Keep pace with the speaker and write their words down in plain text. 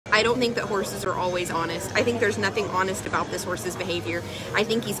I don't think that horses are always honest. I think there's nothing honest about this horse's behavior. I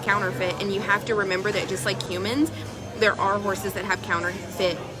think he's counterfeit, and you have to remember that just like humans, there are horses that have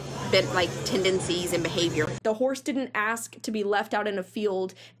counterfeit like tendencies and behavior. The horse didn't ask to be left out in a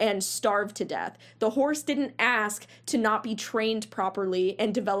field and starve to death. The horse didn't ask to not be trained properly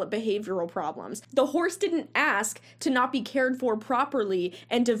and develop behavioral problems. The horse didn't ask to not be cared for properly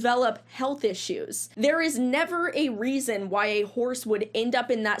and develop health issues. There is never a reason why a horse would end up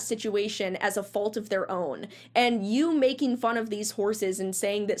in that situation as a fault of their own. And you making fun of these horses and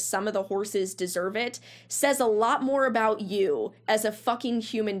saying that some of the horses deserve it says a lot more about you as a fucking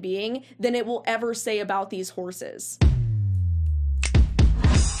human being than it will ever say about these horses.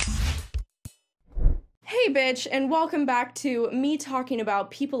 Hey bitch, and welcome back to me talking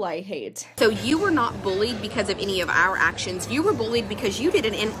about people I hate. So you were not bullied because of any of our actions. You were bullied because you did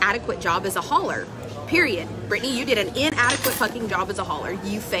an inadequate job as a hauler. Period. Brittany, you did an inadequate fucking job as a hauler.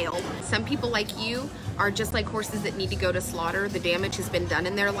 You failed. Some people like you are just like horses that need to go to slaughter. The damage has been done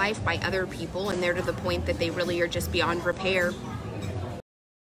in their life by other people, and they're to the point that they really are just beyond repair.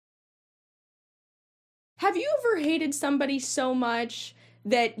 Have you ever hated somebody so much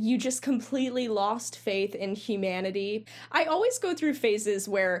that you just completely lost faith in humanity? I always go through phases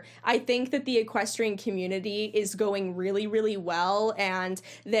where I think that the equestrian community is going really, really well, and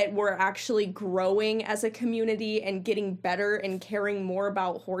that we're actually growing as a community and getting better and caring more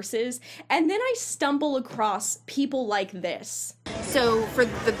about horses. And then I stumble across people like this. So for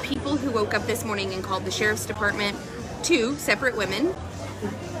the people who woke up this morning and called the sheriff's department, 2 separate women,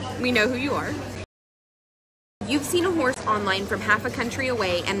 we know who you are. You've seen a horse online from half a country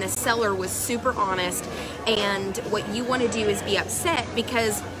away, and the seller was super honest, and what you want to do is be upset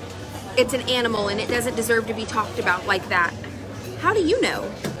because it's an animal and it doesn't deserve to be talked about like that. How do you know?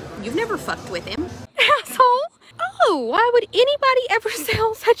 You've never fucked with him. Asshole! Oh, why would anybody ever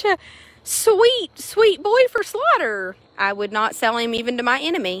sell such a sweet boy for slaughter? I would not sell him even to my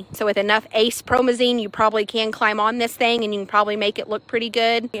enemy. So with enough ace promazine, you probably can climb on this thing and you can probably make it look pretty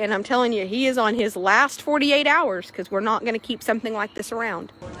good. And I'm telling you, he is on his last 48 hours because we're not going to keep something like this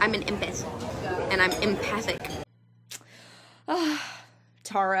around. I'm an empath, and I'm empathic.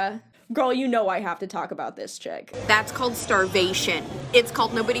 Tara, girl, you know I have to talk about this chick. That's called starvation. It's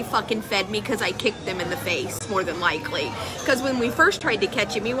called nobody fucking fed me because I kicked them in the face, more than likely. Because when we first tried to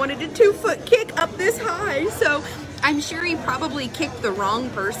catch him, he wanted a 2-foot kick up this high, so I'm sure he probably kicked the wrong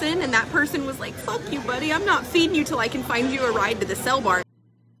person, and that person was like, fuck you, buddy, I'm not feeding you till I can find you a ride to the sell barn.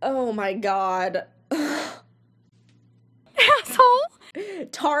 Oh my god. Asshole!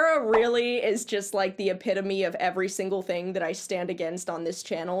 Tara really is just like the epitome of every single thing that I stand against on this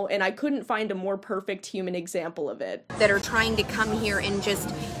channel, and I couldn't find a more perfect human example of it. That are trying to come here and just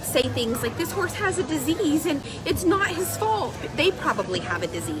say things like, this horse has a disease and it's not his fault. They probably have a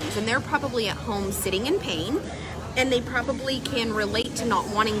disease, and they're probably at home sitting in pain, and they probably can relate to not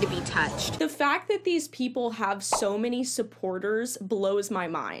wanting to be touched. The fact that these people have so many supporters blows my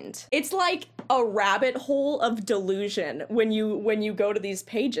mind. It's like a rabbit hole of delusion when you go to these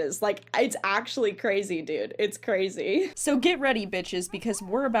pages. Like, it's actually crazy, dude. It's crazy. So get ready, bitches, because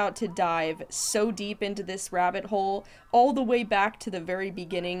we're about to dive so deep into this rabbit hole, all the way back to the very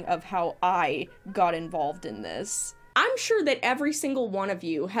beginning of how I got involved in this. I'm sure that every single one of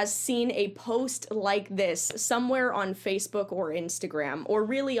you has seen a post like this somewhere on Facebook or Instagram, or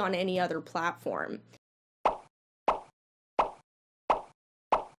really on any other platform.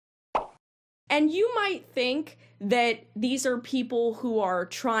 And you might think that these are people who are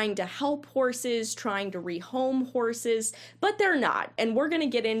trying to help horses, trying to rehome horses, but they're not. And we're gonna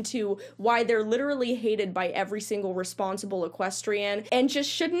get into why they're literally hated by every single responsible equestrian and just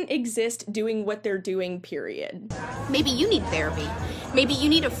shouldn't exist doing what they're doing, period. Maybe you need therapy. Maybe you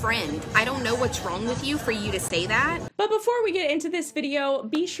need a friend. I don't know what's wrong with you for you to say that. But before we get into this video,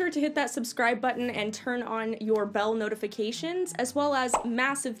 be sure to hit that subscribe button and turn on your bell notifications, as well as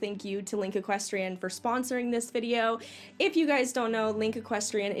massive thank you to Link Equestrian for sponsoring this video. If you guys don't know, Link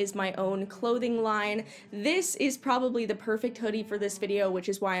Equestrian is my own clothing line. This is probably the perfect hoodie for this video, which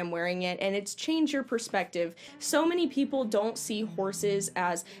is why I'm wearing it, and it's changed your perspective. So many people don't see horses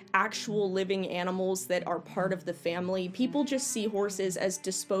as actual living animals that are part of the family. People just see horses as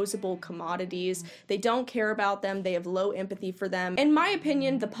disposable commodities. They don't care about them. They have low empathy for them. In my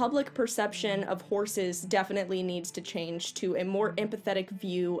opinion, the public perception of horses definitely needs to change to a more empathetic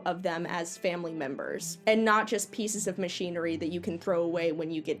view of them as family members, and not just just pieces of machinery that you can throw away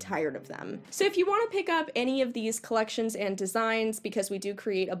when you get tired of them. So if you want to pick up any of these collections and designs, because we do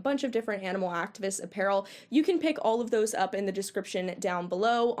create a bunch of different animal activist apparel, you can pick all of those up in the description down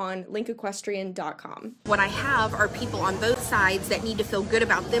below on linkequestrian.com. What I have are people on both sides that need to feel good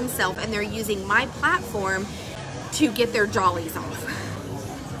about themselves, and they're using my platform to get their jollies off.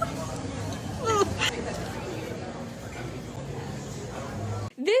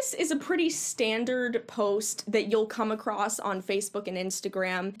 This is a pretty standard post that you'll come across on Facebook and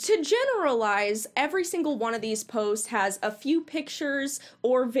Instagram. To generalize, every single one of these posts has a few pictures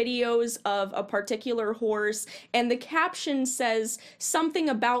or videos of a particular horse, and the caption says something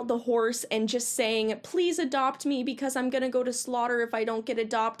about the horse and just saying, please adopt me because I'm gonna go to slaughter if I don't get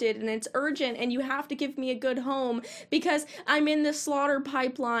adopted, and it's urgent and you have to give me a good home because I'm in the slaughter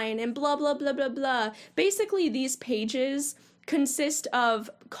pipeline, and blah blah blah blah blah. Basically, these pages consist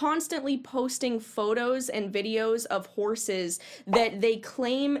of constantly posting photos and videos of horses that they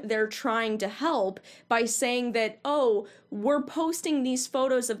claim they're trying to help by saying that, oh, we're posting these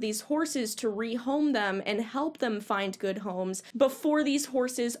photos of these horses to rehome them and help them find good homes before these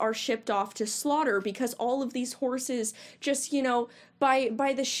horses are shipped off to slaughter, because all of these horses just, you know,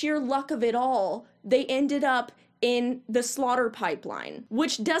 by the sheer luck of it all, they ended up in the slaughter pipeline,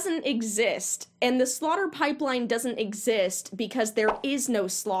 which doesn't exist. And the slaughter pipeline doesn't exist because there is no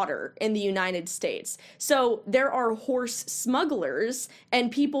slaughter in the United States. So there are horse smugglers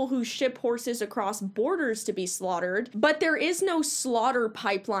and people who ship horses across borders to be slaughtered, but there is no slaughter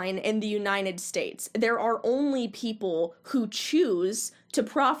pipeline in the United States. There are only people who choose to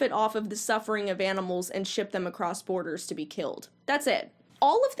profit off of the suffering of animals and ship them across borders to be killed. That's it.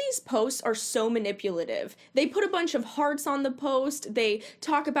 All of these posts are so manipulative. They put a bunch of hearts on the post, they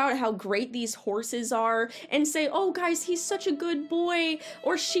talk about how great these horses are, and say, oh guys, he's such a good boy,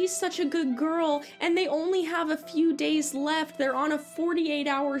 or she's such a good girl, and they only have a few days left. They're on a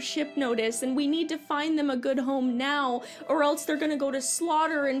 48-hour ship notice, and we need to find them a good home now, or else they're gonna go to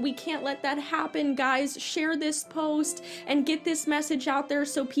slaughter, and we can't let that happen, guys. Share this post and get this message out there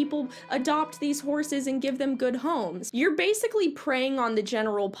so people adopt these horses and give them good homes. You're basically preying on the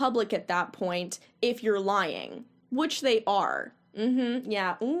general public at that point if you're lying, which they are.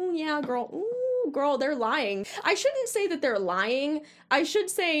 Yeah. Ooh, yeah, girl. Ooh, girl, they're lying. I shouldn't say that they're lying. I should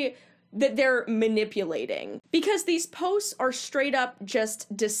say that they're manipulating, because these posts are straight up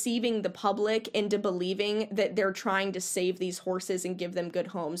just deceiving the public into believing that they're trying to save these horses and give them good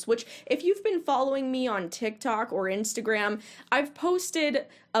homes, which, if you've been following me on TikTok or Instagram, I've posted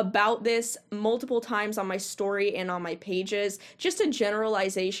about this multiple times on my story and on my pages, just a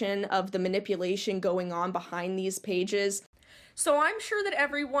generalization of the manipulation going on behind these pages. So I'm sure that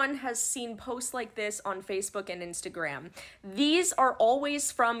everyone has seen posts like this on Facebook and Instagram. These are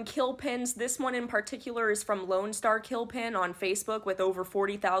always from kill pins. This one in particular is from Lone Star Kill Pin on Facebook with over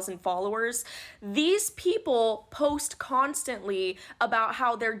 40,000 followers. These people post constantly about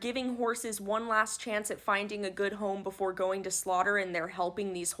how they're giving horses one last chance at finding a good home before going to slaughter, and they're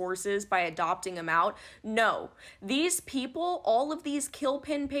helping these horses by adopting them out. No, these people, all of these kill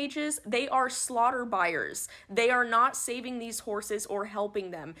pin pages, they are slaughter buyers. They are not saving these horses or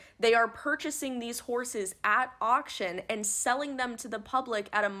helping them. They are purchasing these horses at auction and selling them to the public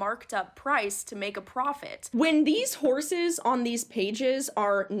at a marked up price to make a profit. When these horses on these pages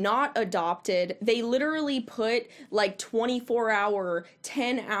are not adopted, they literally put like 24-hour,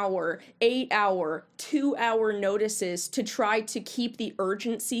 10-hour, 8-hour, 2-hour notices to try to keep the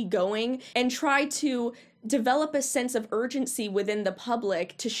urgency going and try to develop a sense of urgency within the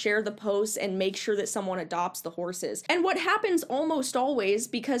public to share the posts and make sure that someone adopts the horses. And what happens almost always,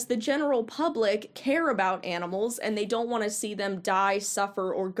 because the general public care about animals and they don't want to see them die,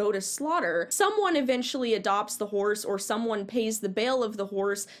 suffer, or go to slaughter, someone eventually adopts the horse, or someone pays the bail of the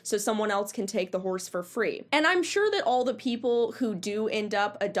horse so someone else can take the horse for free. And I'm sure that all the people who do end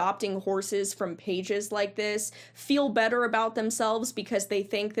up adopting horses from pages like this feel better about themselves because they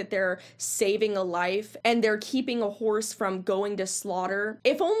think that they're saving a life and they're keeping a horse from going to slaughter.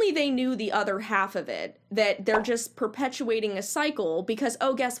 If only they knew the other half of it, that they're just perpetuating a cycle because,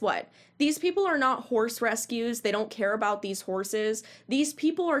 oh, guess what? These people are not horse rescues. They don't care about these horses. These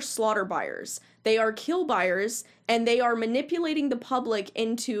people are slaughter buyers. They are kill buyers, and they are manipulating the public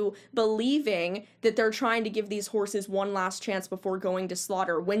into believing that they're trying to give these horses one last chance before going to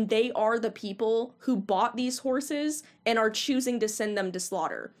slaughter, when they are the people who bought these horses and are choosing to send them to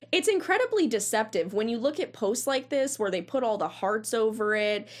slaughter. It's incredibly deceptive when you look at posts like this where they put all the hearts over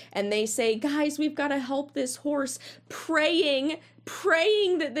it and they say, guys, we've got to help this horse, praying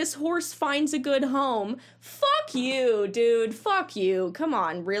praying that this horse finds a good home. Fuck you, dude. Fuck you. Come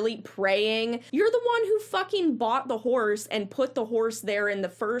on, really? Praying? You're the one who fucking bought the horse and put the horse there in the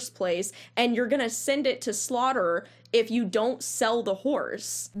first place, and you're gonna send it to slaughter if you don't sell the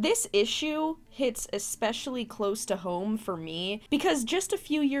horse. This issue hits especially close to home for me because just a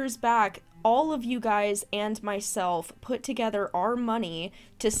few years back, all of you guys and myself put together our money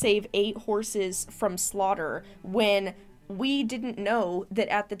to save 8 horses from slaughter when we didn't know that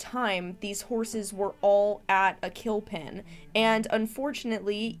at the time these horses were all at a kill pen. And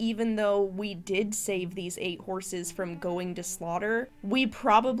unfortunately, even though we did save these 8 horses from going to slaughter, we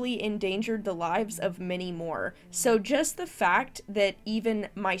probably endangered the lives of many more. So just the fact that even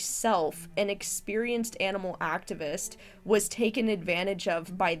myself, an experienced animal activist, was taken advantage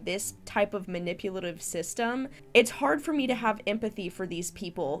of by this type of manipulative system, it's hard for me to have empathy for these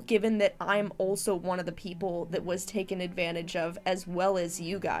people, given that I'm also one of the people that was taken advantage of, as well as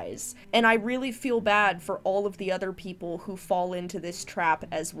you guys. And I really feel bad for all of the other people who fall into this trap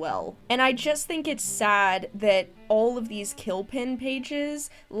as well. And I just think it's sad that all of these kill pin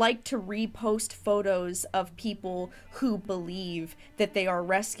pages like to repost photos of people who believe that they are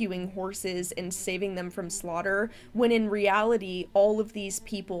rescuing horses and saving them from slaughter, when in reality, all of these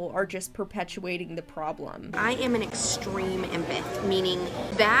people are just perpetuating the problem. I am an extreme empath, meaning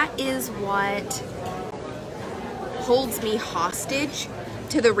that is what holds me hostage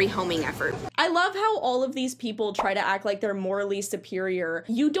to the rehoming effort. I love how all of these people try to act like they're morally superior.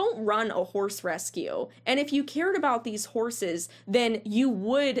 You don't run a horse rescue. And if you cared about these horses, then you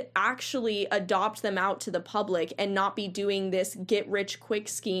would actually adopt them out to the public and not be doing this get-rich-quick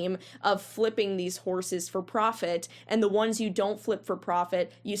scheme of flipping these horses for profit. And the ones you don't flip for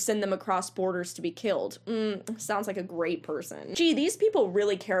profit, you send them across borders to be killed. Sounds like a great person. Gee, these people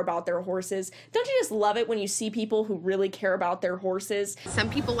really care about their horses. Don't you just love it when you see people who really care about their horses? Some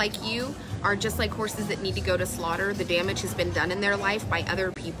people like you are just like horses that need to go to slaughter. The damage has been done in their life by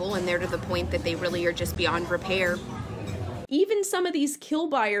other people, and they're to the point that they really are just beyond repair. Even some of these kill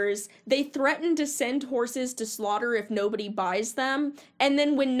buyers, they threaten to send horses to slaughter if nobody buys them, and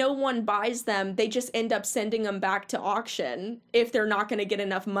then when no one buys them, they just end up sending them back to auction if they're not going to get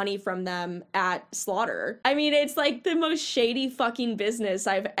enough money from them at slaughter. I mean, it's like the most shady fucking business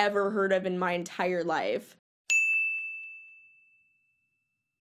I've ever heard of in my entire life.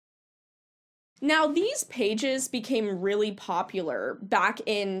 Now, these pages became really popular back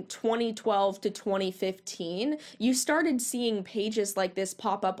in 2012 to 2015. You started seeing pages like this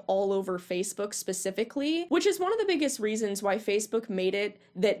pop up all over Facebook specifically, which is one of the biggest reasons why Facebook made it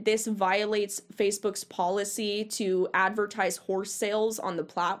that this violates Facebook's policy to advertise horse sales on the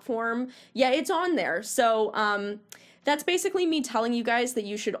platform. Yeah, it's on there. So, that's basically me telling you guys that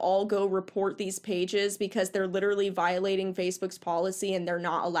you should all go report these pages because they're literally violating Facebook's policy and they're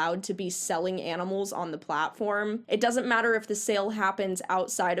not allowed to be selling animals on the platform. It doesn't matter if the sale happens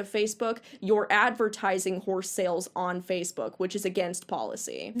outside of Facebook, you're advertising horse sales on Facebook, which is against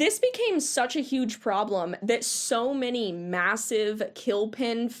policy. This became such a huge problem that so many massive kill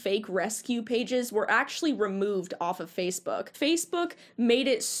pin fake rescue pages were actually removed off of Facebook. Facebook made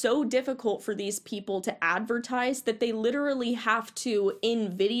it so difficult for these people to advertise that they literally have to, in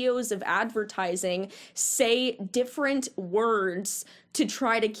videos of advertising, say different words to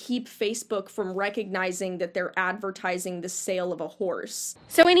try to keep Facebook from recognizing that they're advertising the sale of a horse.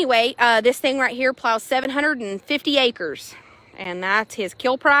 So anyway, this thing right here plows 750 acres, and that's his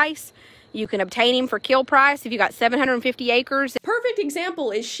kill price. You can obtain him for kill price if you got 750 acres. Perfect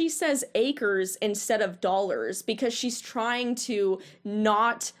example is she says acres instead of dollars because she's trying to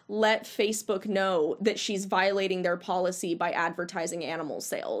not let Facebook know that she's violating their policy by advertising animal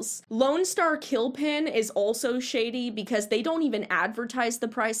sales. Lone Star Kill Pin is also shady because they don't even advertise the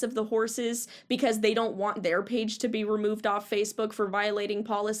price of the horses because they don't want their page to be removed off Facebook for violating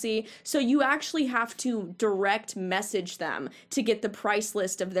policy. So you actually have to direct message them to get the price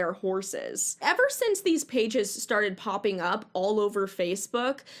list of their horses. Ever since these pages started popping up all over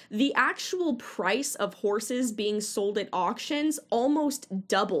Facebook, the actual price of horses being sold at auctions almost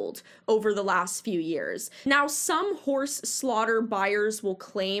doubled over the last few years. Now, some horse slaughter buyers will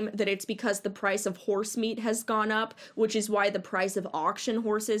claim that it's because the price of horse meat has gone up, which is why the price of auction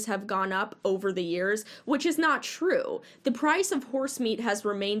horses have gone up over the years, which is not true. The price of horse meat has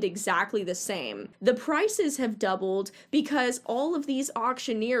remained exactly the same. The prices have doubled because all of these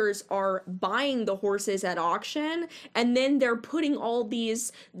auctioneers are are buying the horses at auction, and then they're putting all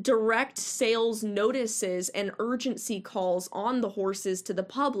these direct sales notices and urgency calls on the horses to the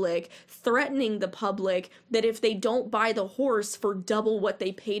public, threatening the public that if they don't buy the horse for double what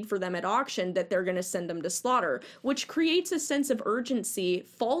they paid for them at auction, that they're going to send them to slaughter, which creates a sense of urgency,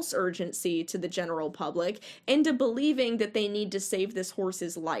 false urgency to the general public, into believing that they need to save this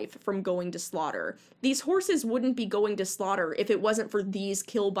horse's life from going to slaughter. These horses wouldn't be going to slaughter if it wasn't for these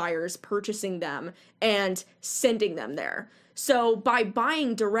kill buyers purchasing them and sending them there. So by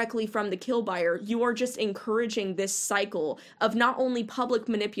buying directly from the kill buyer, you are just encouraging this cycle of not only public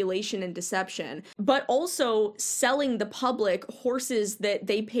manipulation and deception, but also selling the public horses that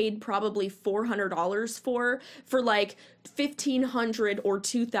they paid probably $400 for like $1,500 or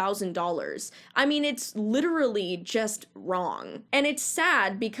 $2,000. I mean, it's literally just wrong. And it's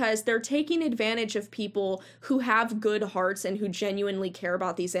sad because they're taking advantage of people who have good hearts and who genuinely care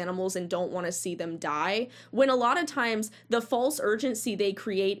about these animals and don't want to see them die, when a lot of times the false urgency they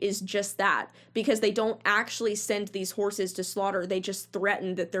create is just that, because they don't actually send these horses to slaughter. They just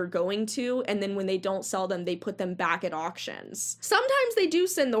threaten that they're going to, and then when they don't sell them, they put them back at auctions. Sometimes they do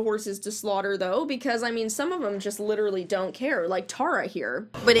send the horses to slaughter though, because I mean, some of them just literally don't care, like Tara here.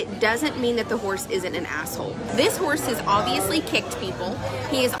 But it doesn't mean that the horse isn't an asshole. This horse has obviously kicked people.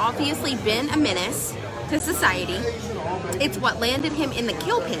 He has obviously been a menace to society. It's what landed him in the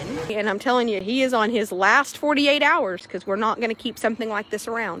kill pen. And I'm telling you, he is on his last 48 hours because we're not going to keep something like this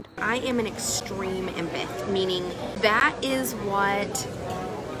around. I am an extreme empath, meaning that is what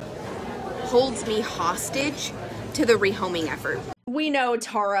holds me hostage to the rehoming effort. We know,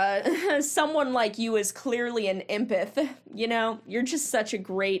 Tara, someone like you is clearly an empath. You know, you're just such a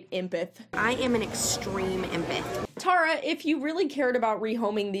great empath. I am an extreme empath. Tara, if you really cared about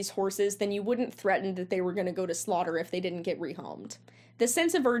rehoming these horses, then you wouldn't threaten that they were going to go to slaughter if they didn't get rehomed. The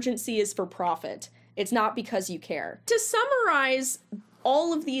sense of urgency is for profit. It's not because you care. To summarize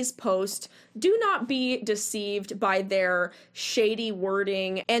all of these posts, do not be deceived by their shady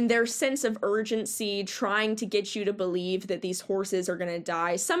wording and their sense of urgency trying to get you to believe that these horses are going to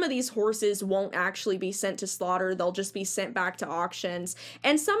die. Some of these horses won't actually be sent to slaughter. They'll just be sent back to auctions,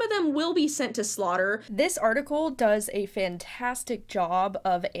 and some of them will be sent to slaughter. This article does a fantastic job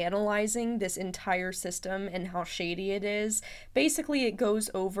of analyzing this entire system and how shady it is. Basically, it goes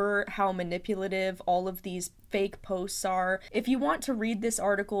over how manipulative all of these fake posts are. If you want to read this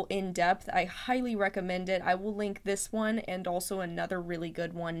article in depth, I highly recommend it. I will link this one and also another really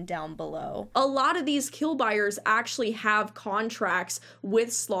good one down below. A lot of these kill buyers actually have contracts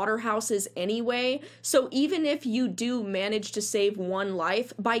with slaughterhouses anyway, so even if you do manage to save one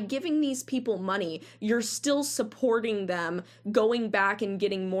life, by giving these people money, you're still supporting them going back and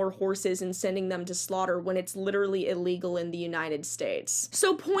getting more horses and sending them to slaughter when it's literally illegal in the United States.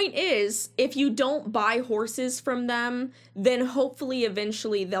 So point is, if you don't buy horses from them, then hopefully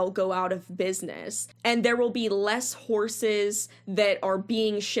eventually they'll go out of business and there will be less horses that are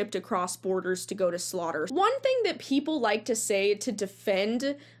being shipped across borders to go to slaughter. One thing that people like to say to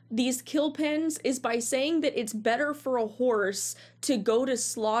defend these kill pens is by saying that it's better for a horse to go to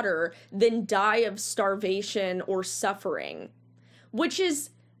slaughter than die of starvation or suffering, which is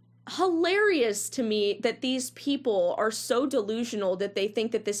hilarious to me that these people are so delusional that they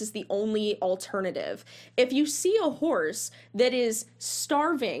think that this is the only alternative. If you see a horse that is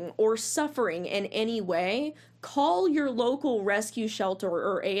starving or suffering in any way, call your local rescue shelter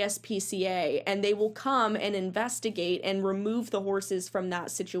or ASPCA and they will come and investigate and remove the horses from that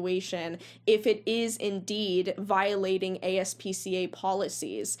situation if it is indeed violating ASPCA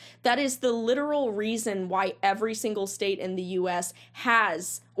policies. That is the literal reason why every single state in the US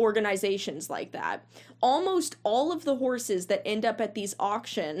has organizations like that. Almost all of the horses that end up at these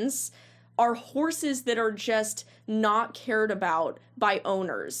auctions are horses that are just not cared about by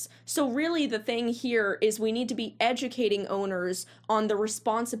owners. So really the thing here is we need to be educating owners on the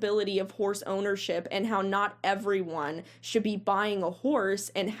responsibility of horse ownership and how not everyone should be buying a horse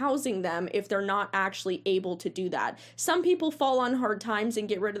and housing them if they're not actually able to do that. Some people fall on hard times and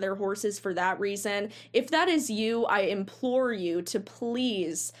get rid of their horses for that reason. If that is you, I implore you to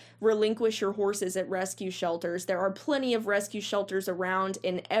please relinquish your horses at rescue shelters. There are plenty of rescue shelters around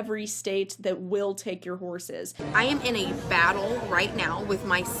in every state that will take your horses. I am in a battle right now with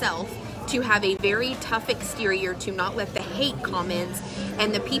myself to have a very tough exterior to not let the hate comments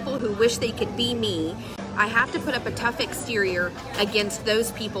and the people who wish they could be me. I have to put up a tough exterior against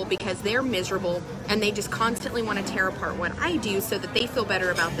those people because they're miserable and they just constantly want to tear apart what I do so that they feel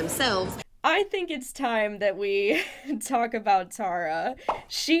better about themselves. I think it's time that we talk about Tara.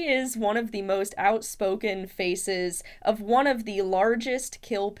 She is one of the most outspoken faces of one of the largest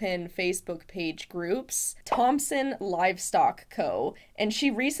kill-pin Facebook page groups, Thompson Livestock Co., and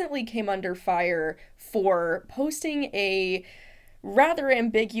she recently came under fire for posting a rather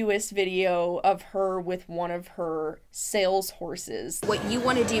ambiguous video of her with one of her sales horses. What you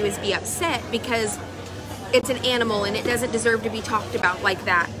want to do is be upset because it's an animal and it doesn't deserve to be talked about like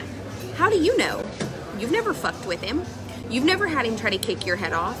that. How do you know? You've never fucked with him. You've never had him try to kick your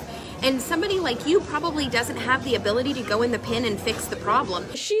head off. And somebody like you probably doesn't have the ability to go in the pen and fix the problem.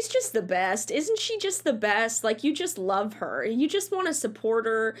 She's just the best. Isn't she just the best? Like, you just love her. You just want to support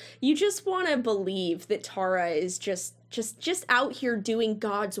her. You just want to believe that Tara is just out here doing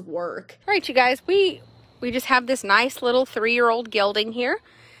God's work. All right, you guys, we just have this nice little 3-year-old gelding here.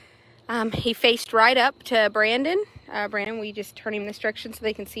 He faced right up to Brandon. Brandon, we just turn him this direction so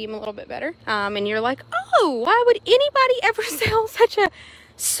they can see him a little bit better. And you're like, oh, why would anybody ever sell such a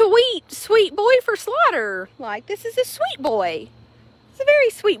sweet boy for slaughter? Like, this is a sweet boy. It's a very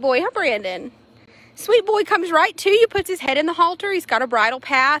sweet boy, huh, Brandon? Sweet boy comes right to you, puts his head in the halter. He's got a bridle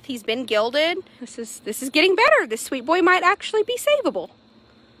path. He's been gilded. This is getting better. This sweet boy might actually be savable.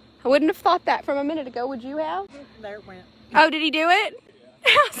 I wouldn't have thought that from a minute ago. Would you have? There it went. Oh, did he do it?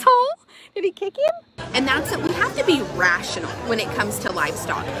 Asshole. Did he kick him? And that's it. We have to be rational when it comes to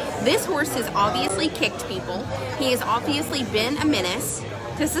livestock. This horse has obviously kicked people. He has obviously been a menace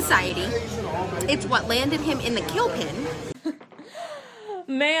to society. It's what landed him in the kill pen.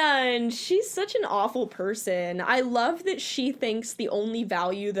 Man, she's such an awful person. I love that she thinks the only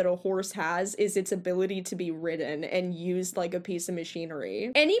value that a horse has is its ability to be ridden and used like a piece of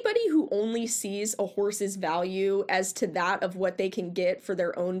machinery. Anybody who only sees a horse's value as to that of what they can get for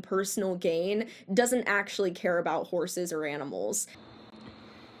their own personal gain doesn't actually care about horses or animals.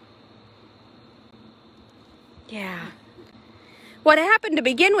 Yeah. What happened to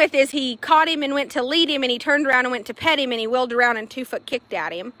begin with is he caught him and went to lead him, and he turned around and went to pet him, and he wheeled around and 2-foot kicked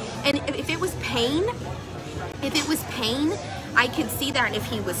at him. And if it was pain, I could see that if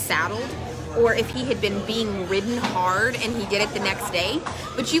he was saddled or if he had been being ridden hard and he did it the next day.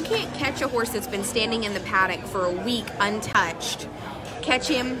 But you can't catch a horse that's been standing in the paddock for a week untouched, catch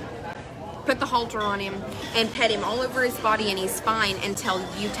him, put the halter on him, and pet him all over his body and he's fine until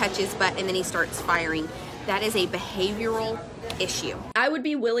you touch his butt and then he starts firing. That is a behavioral issue. I would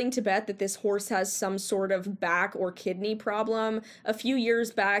be willing to bet that this horse has some sort of back or kidney problem. A few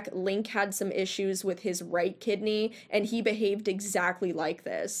years back, Link had some issues with his right kidney, and he behaved exactly like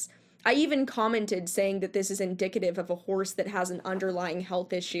this. I even commented saying that this is indicative of a horse that has an underlying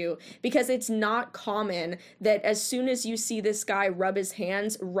health issue, because it's not common that as soon as you see this guy rub his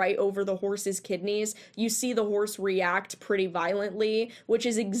hands right over the horse's kidneys, you see the horse react pretty violently, which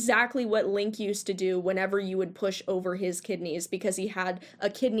is exactly what Link used to do whenever you would push over his kidneys, because he had a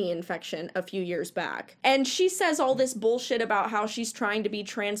kidney infection a few years back. And she says all this bullshit about how she's trying to be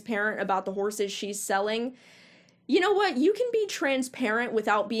transparent about the horses she's selling. You know what? You can be transparent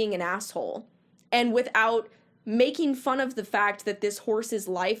without being an asshole and without making fun of the fact that this horse's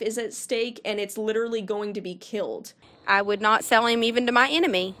life is at stake and it's literally going to be killed. I would not sell him even to my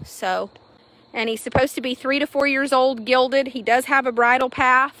enemy, so. And he's supposed to be 3 to 4 years old, gilded. He does have a bridle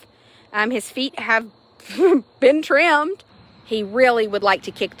path. His feet have been trimmed. He really would like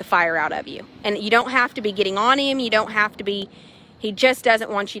to kick the fire out of you. And you don't have to be getting on him. You don't have to be, he just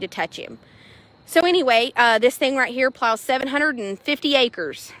doesn't want you to touch him. So anyway, this thing right here plows 750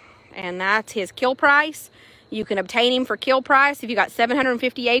 acres, and that's his kill price. You can obtain him for kill price if you got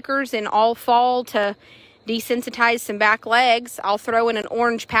 750 acres in all fall to desensitize some back legs. I'll throw in an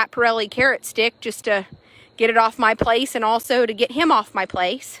orange Pat Pirelli carrot stick just to get it off my place and also to get him off my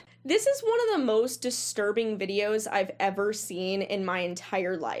place. This is one of the most disturbing videos I've ever seen in my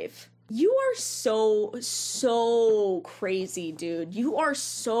entire life. You are so crazy, dude. You are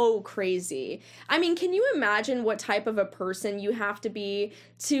so crazy. I mean, can you imagine what type of a person you have to be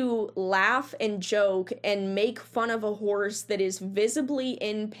to laugh and joke and make fun of a horse that is visibly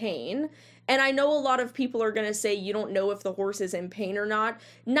in pain? And I know a lot of people are going to say you don't know if the horse is in pain or not.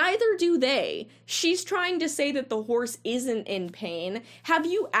 Neither do they. She's trying to say that the horse isn't in pain. Have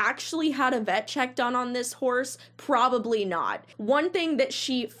you actually had a vet check done on this horse? Probably not. One thing that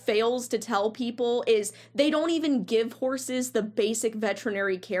she fails to tell people is they don't even give horses the basic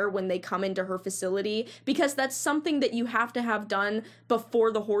veterinary care when they come into her facility, because that's something that you have to have done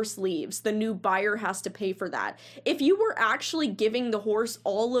before the horse leaves. The new buyer has to pay for that. If you were actually giving the horse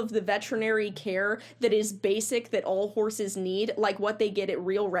all of the veterinary veterinary care that is basic that all horses need, like what they get at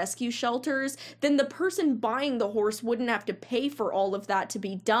real rescue shelters, then the person buying the horse wouldn't have to pay for all of that to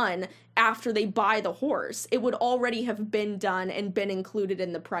be done after they buy the horse. It would already have been done and been included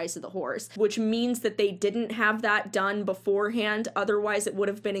in the price of the horse, which means that they didn't have that done beforehand. Otherwise, it would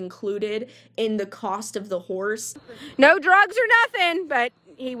have been included in the cost of the horse. No drugs or nothing, but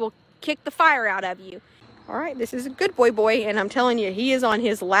he will kick the fire out of you. All right, this is a good boy, and I'm telling you, he is on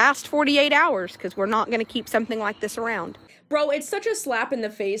his last 48 hours because we're not going to keep something like this around. Bro, it's such a slap in the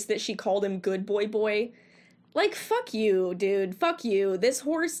face that she called him good boy. Like, fuck you, dude. Fuck you. This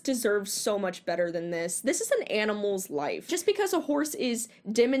horse deserves so much better than this. This is an animal's life. Just because a horse is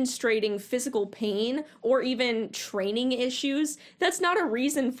demonstrating physical pain or even training issues, that's not a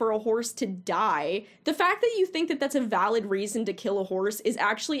reason for a horse to die. The fact that you think that that's a valid reason to kill a horse is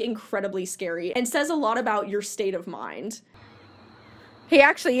actually incredibly scary and says a lot about your state of mind. He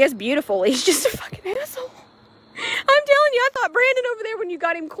actually is beautiful. He's just a fucking asshole. I'm telling you, I thought Brandon over there, when you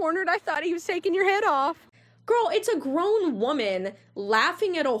got him cornered, I thought he was taking your head off. Girl, it's a grown woman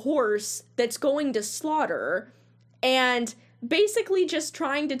laughing at a horse that's going to slaughter and basically just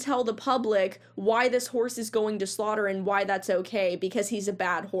trying to tell the public why this horse is going to slaughter and why that's okay because he's a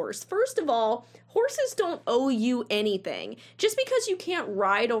bad horse. First of all, horses don't owe you anything. Just because you can't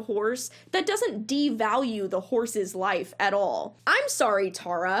ride a horse, that doesn't devalue the horse's life at all. I'm sorry,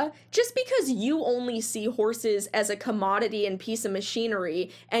 Tara. Just because you only see horses as a commodity and piece of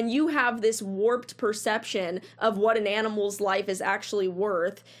machinery, and you have this warped perception of what an animal's life is actually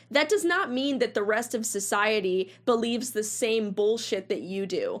worth, that does not mean that the rest of society believes the same bullshit that you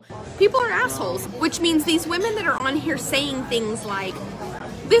do. People are assholes, which means these women that are on here saying things like,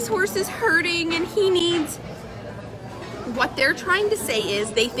 this horse is hurting and he needs... What they're trying to say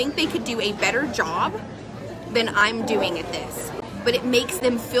is they think they could do a better job than I'm doing at this. But it makes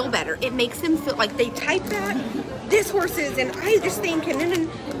them feel better. It makes them feel like they type that, this horse is, and I just think,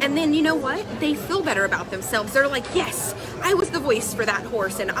 and then you know what? They feel better about themselves. They're like, yes, I was the voice for that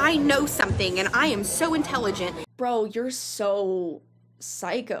horse and I know something and I am so intelligent. Bro, you're so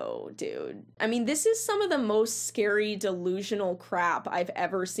psycho, dude. I mean, this is some of the most scary, delusional crap I've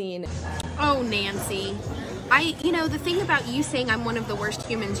ever seen. Oh, Nancy. You know, the thing about you saying I'm one of the worst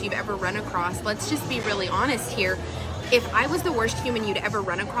humans you've ever run across, let's just be really honest here. If I was the worst human you'd ever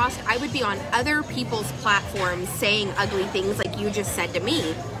run across, I would be on other people's platforms saying ugly things like you just said to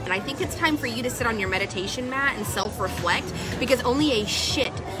me. And I think it's time for you to sit on your meditation mat and self-reflect, because only a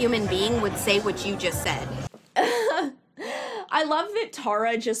shit human being would say what you just said. I love that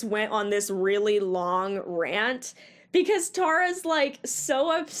Tara just went on this really long rant because Tara's like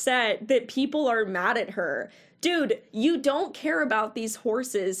so upset that people are mad at her. Dude, you don't care about these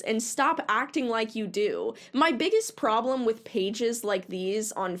horses and stop acting like you do. My biggest problem with pages like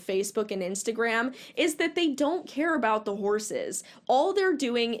these on Facebook and Instagram is that they don't care about the horses. All they're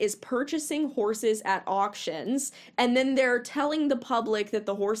doing is purchasing horses at auctions, and then they're telling the public that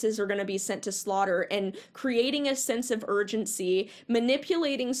the horses are going to be sent to slaughter and creating a sense of urgency,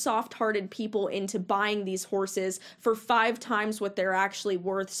 manipulating soft-hearted people into buying these horses for 5 times what they're actually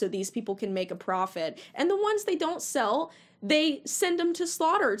worth so these people can make a profit. And the ones they don't sell, they send them to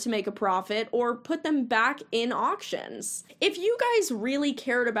slaughter to make a profit or put them back in auctions. If you guys really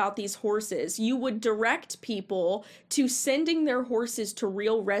cared about these horses, you would direct people to sending their horses to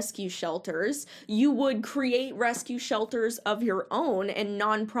real rescue shelters. You would create rescue shelters of your own and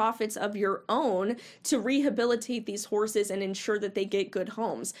nonprofits of your own to rehabilitate these horses and ensure that they get good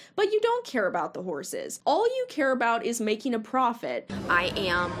homes. But you don't care about the horses. All you care about is making a profit. I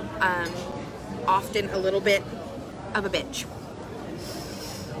am often a little bit of a bitch.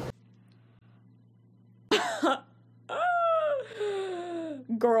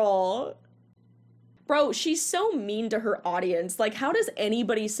 Girl. Bro, she's so mean to her audience. Like, how does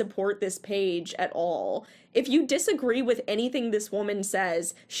anybody support this page at all? If you disagree with anything this woman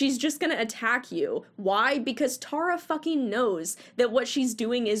says, she's just gonna attack you. Why? Because Tara fucking knows that what she's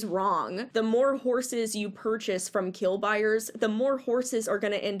doing is wrong. The more horses you purchase from kill buyers, the more horses are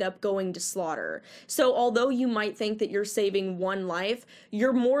gonna end up going to slaughter. So although you might think that you're saving one life,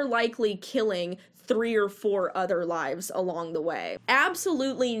 you're more likely killing 3 or 4 other lives along the way.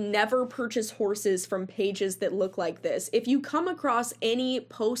 Absolutely never purchase horses from pages that look like this. If you come across any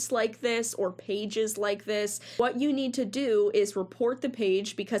posts like this or pages like this, what you need to do is report the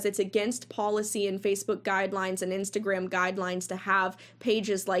page because it's against policy and Facebook guidelines and Instagram guidelines to have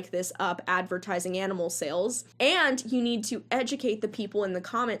pages like this up advertising animal sales. And you need to educate the people in the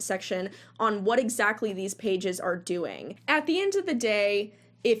comment section on what exactly these pages are doing. At the end of the day,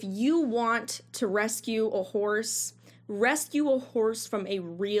 if you want to rescue a horse, rescue a horse from a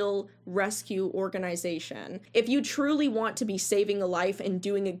real rescue organization. If you truly want to be saving a life and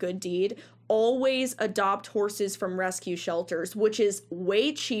doing a good deed, always adopt horses from rescue shelters, which is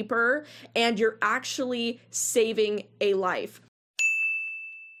way cheaper, and you're actually saving a life.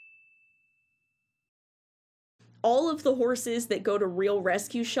 All of the horses that go to real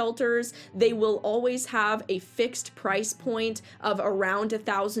rescue shelters, they will always have a fixed price point of around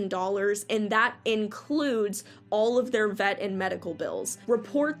 $1,000, and that includes all of their vet and medical bills.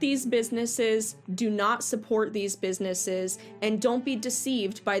 Report these businesses, do not support these businesses, and don't be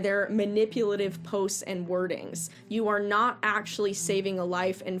deceived by their manipulative posts and wordings. You are not actually saving a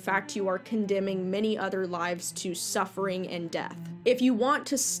life. In fact, you are condemning many other lives to suffering and death. If you want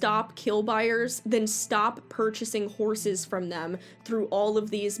to stop kill buyers, then stop purchasing horses from them through all of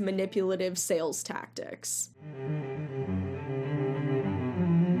these manipulative sales tactics.